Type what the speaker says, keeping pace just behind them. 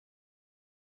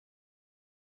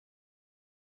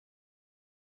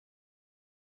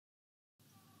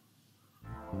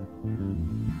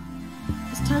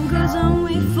As time goes on,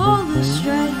 we fall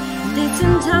astray. Dates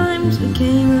and times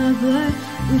became a blur.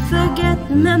 We forget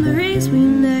the memories we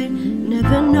made,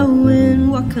 never knowing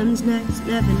what comes next,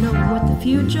 never knowing what the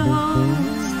future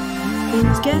holds.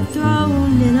 Things get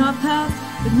thrown in our path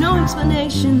with no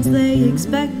explanations. They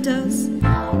expect us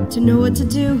to know what to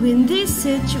do in these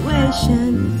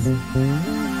situations,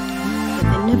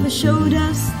 but they never showed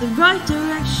us the right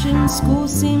direction. School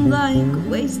seemed like a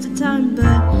waste of time,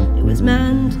 but it was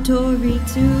mandatory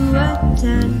to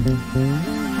attend.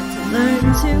 Had to learn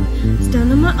to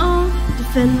stand on my own,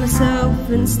 defend myself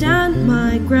and stand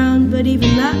my ground, but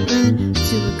even that led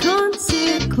to a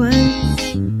consequence.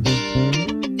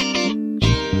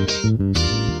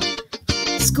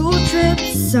 School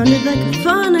trips sounded like a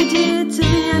fun idea till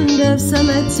the end of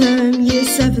summer term. Year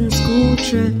 7 school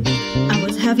trip, I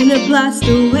was having a blast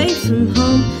away from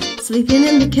home, sleeping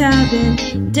in the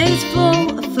cabin, days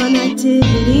full of fun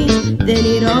activities. Then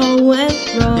it all went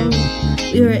wrong.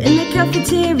 We were in the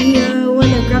cafeteria when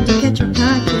I grabbed a ketchup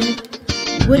packet.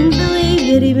 You wouldn't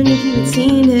believe it even if you had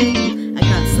seen it. I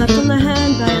got slapped on the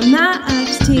hand by a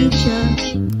maths teacher.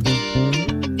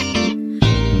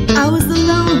 I was the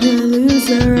loner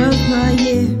loser of my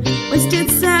year, wasted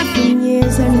 7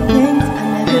 years on things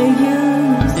I never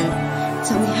used.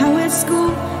 Tell me, how is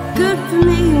school good for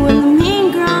me when the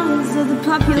mean girls are the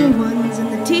popular ones and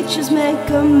the teachers make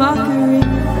a mockery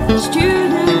of the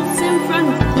students in front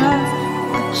of the class,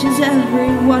 watches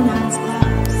everyone else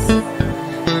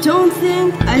laughs? Don't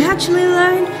think I actually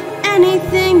learned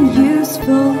anything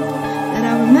useful, but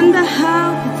I remember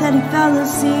how pathetic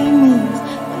fallacy means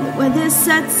when the weather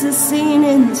sets a scene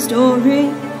in the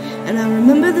story. And I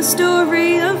remember the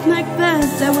story of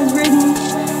Macbeth that was written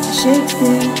by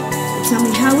Shakespeare. But tell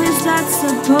me, how is that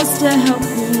supposed to help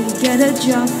me get a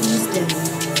job these days?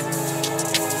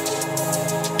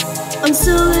 I'm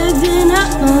still living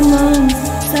at my mom's,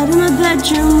 sat in my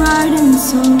bedroom writing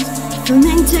songs,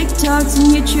 filming TikToks and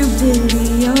YouTube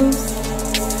videos.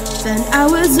 Spend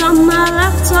hours on my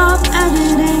laptop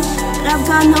editing, but I've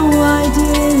got no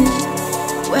idea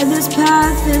where this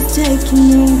path is taking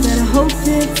me, but I hope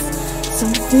it's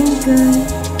something good.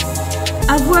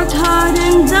 I've worked hard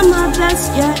and done my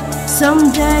best, yet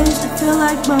some days I feel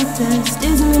like my best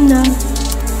isn't enough.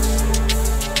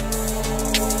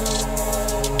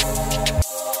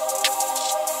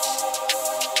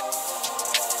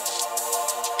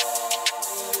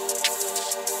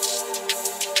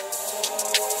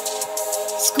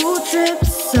 School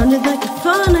trips sounded like a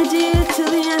fun idea till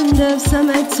the end of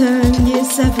summer term. Year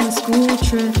 7 school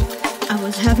trip, I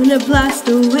was having a blast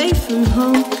away from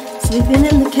home, sleeping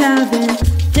in the cabin,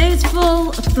 days full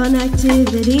of fun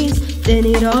activities. Then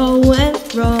it all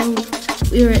went wrong.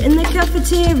 We were in the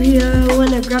cafeteria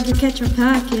when I grabbed a ketchup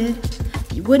packet.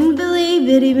 You wouldn't believe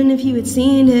it even if you had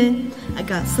seen it. I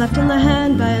got slapped on the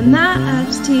hand by a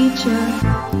maths teacher.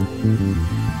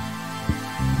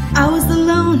 I was the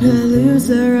loner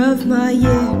loser of my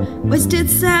year, wasted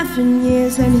 7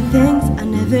 years on things I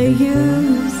never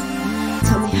used.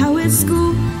 Tell me, how is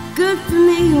school good for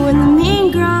me when the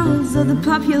mean girls are the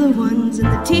popular ones and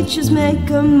the teachers make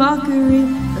a mockery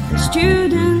of the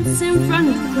students in front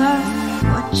of the class,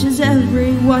 watches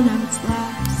everyone else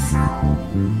laughs?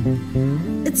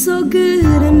 It's all good,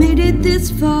 I made it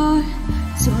this far,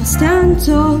 so I'll stand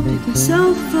tall, pick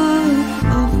myself up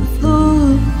off the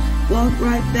floor, walk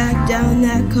right back down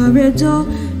that corridor,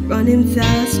 running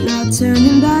fast, not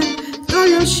turning back. Throw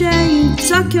your shade,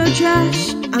 suck your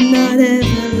trash, I'm not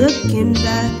ever looking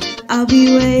back. I'll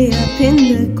be way up in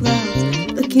the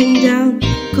clouds, looking down,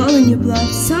 calling your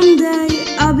bluff. Someday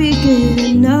I'll be good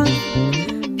enough,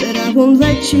 but I won't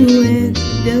let you in.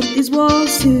 Built these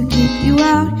walls to keep you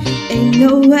out, ain't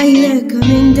no way they're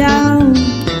coming down.